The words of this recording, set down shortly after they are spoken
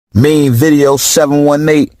Main video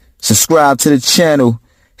 718. Subscribe to the channel.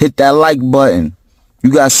 Hit that like button.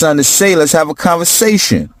 You got something to say? Let's have a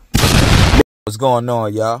conversation. What's going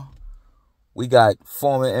on, y'all? We got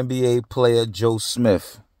former NBA player Joe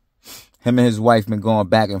Smith. Him and his wife been going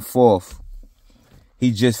back and forth.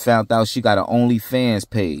 He just found out she got an OnlyFans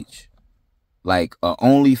page. Like, a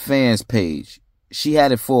OnlyFans page. She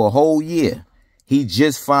had it for a whole year. He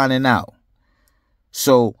just finding out.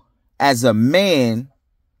 So, as a man,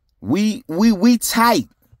 we tight.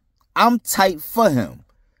 I'm tight for him.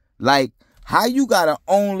 Like, how you got an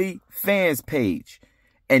OnlyFans page?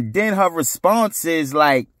 And then her response is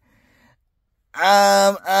like,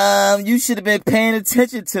 you should have been paying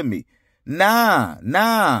attention to me. Nah.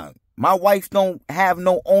 My wife don't have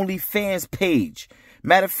no OnlyFans page.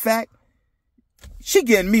 Matter of fact, she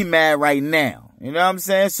getting me mad right now. You know what I'm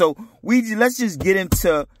saying? So let's just get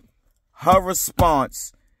into her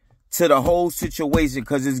response to the whole situation,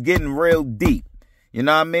 because it's getting real deep. You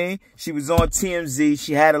know what I mean? She was on TMZ.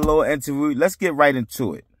 She had a little interview. Let's get right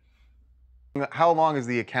into it. How long is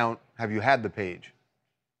the account? Have you had the page?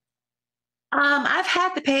 I've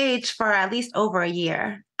had the page for at least over a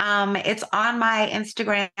year. It's on my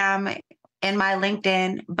Instagram and my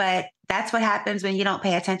LinkedIn, but that's what happens when you don't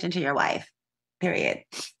pay attention to your wife, period.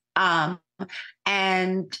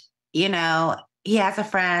 And, you know, he has a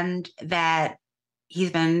friend that he's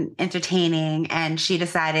been entertaining, and she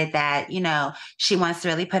decided that, you know, she wants to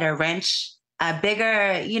really put a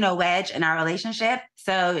bigger, wedge in our relationship.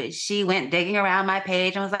 So she went digging around my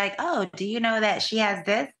page and was like, oh, do you know that she has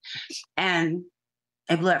this? And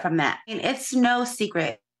it blew up from that. And it's no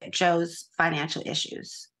secret, Joe's financial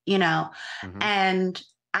issues, and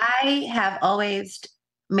I have always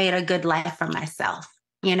made a good life for myself,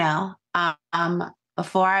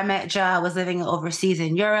 before I met Joe, I was living overseas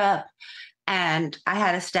in Europe, and I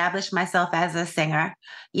had established myself as a singer,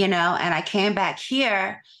 and I came back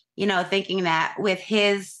here, thinking that with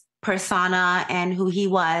his persona and who he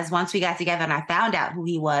was, once we got together and I found out who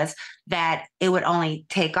he was, that it would only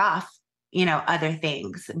take off, other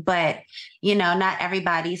things. But, not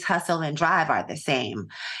everybody's hustle and drive are the same.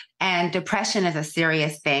 And depression is a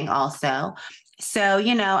serious thing also. So,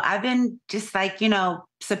 I've been just like,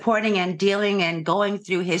 supporting and dealing and going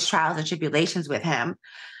through his trials and tribulations with him.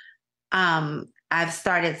 I've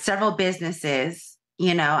started several businesses,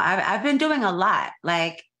 I've been doing a lot,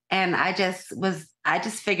 and I just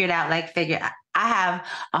figured out, I have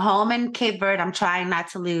a home in Cape Verde I'm trying not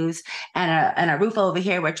to lose, and a roof over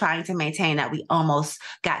here we're trying to maintain that we almost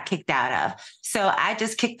got kicked out of. So I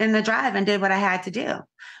just kicked in the drive and did what I had to do,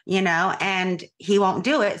 and he won't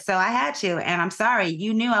do it. So I had to, and I'm sorry,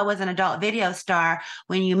 you knew I was an adult video star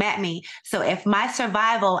when you met me. So if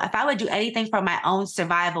I would do anything for my own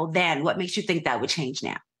survival, then what makes you think that would change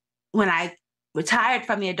now? When I retired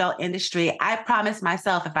from the adult industry, I promised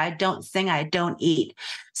myself, if I don't sing, I don't eat.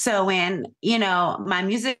 So when, my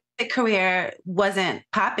music career wasn't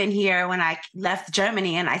popping here when I left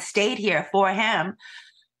Germany and I stayed here for him,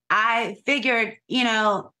 I figured,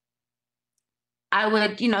 I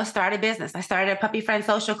would, start a business. I started a puppy friend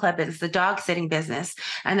social club business, a dog sitting business.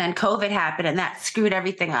 And then COVID happened and that screwed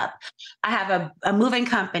everything up. I have a moving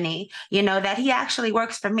company, that he actually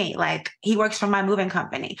works for me. Like, he works for my moving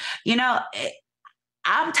company.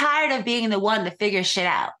 I'm tired of being the one to figure shit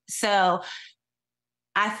out. So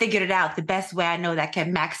I figured it out the best way I know that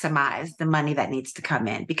can maximize the money that needs to come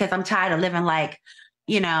in, because I'm tired of living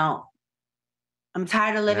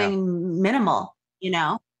minimal,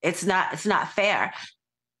 It's not fair.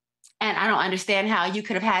 And I don't understand how you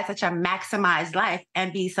could have had such a maximized life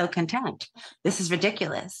and be so content. This is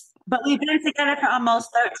ridiculous. But we've been together for almost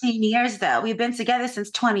 13 years, though. We've been together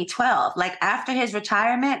since 2012, after his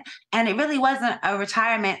retirement. And it really wasn't a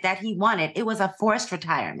retirement that he wanted. It was a forced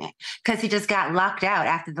retirement, because he just got locked out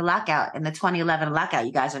after the lockout in the 2011 lockout.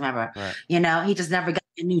 You guys remember, right? He just never got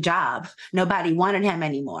a new job. Nobody wanted him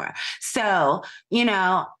anymore. So,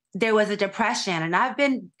 there was a depression, and I've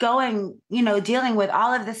been dealing with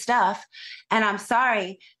all of this stuff. And I'm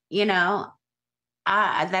sorry,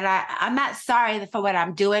 I'm not sorry for what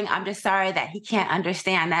I'm doing. I'm just sorry that he can't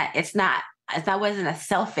understand that that wasn't a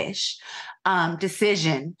selfish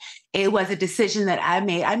decision. It was a decision that I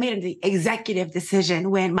made. I made an executive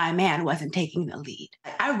decision when my man wasn't taking the lead.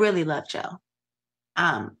 I really love Joe.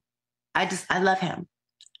 I love him.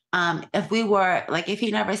 If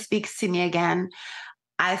he never speaks to me again,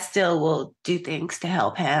 I still will do things to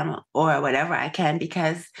help him or whatever I can,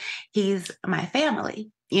 because he's my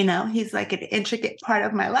family. He's like an intricate part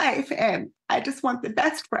of my life, and I just want the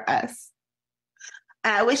best for us.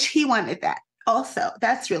 I wish he wanted that also.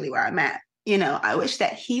 That's really where I'm at. I wish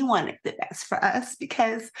that he wanted the best for us,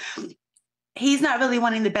 because he's not really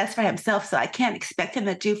wanting the best for himself. So I can't expect him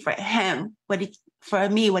to do for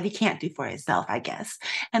me what he can't do for himself, I guess.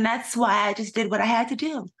 And that's why I just did what I had to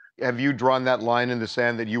do. Have you drawn that line in the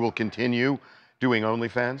sand that you will continue doing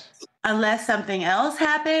OnlyFans? Unless something else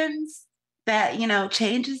happens that,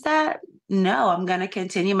 changes that, no, I'm going to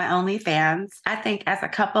continue my OnlyFans. I think as a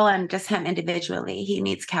couple and just him individually, he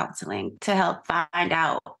needs counseling to help find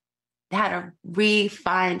out how to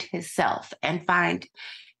re-find himself and find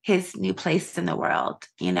his new place in the world.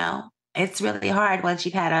 It's really hard once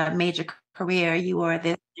you've had a major career. You were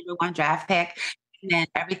this number one draft pick, and then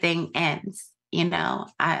everything ends.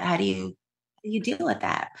 How do you deal with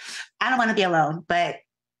that? I don't want to be alone, but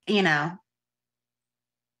if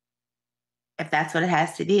that's what it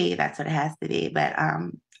has to be, that's what it has to be. But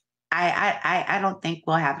I don't think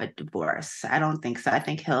we'll have a divorce. I don't think so. I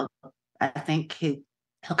think he'll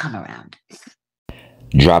come around.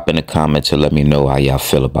 Drop in the comments to let me know how y'all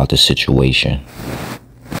feel about the situation.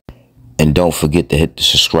 And don't forget to hit the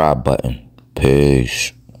subscribe button.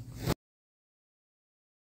 Peace.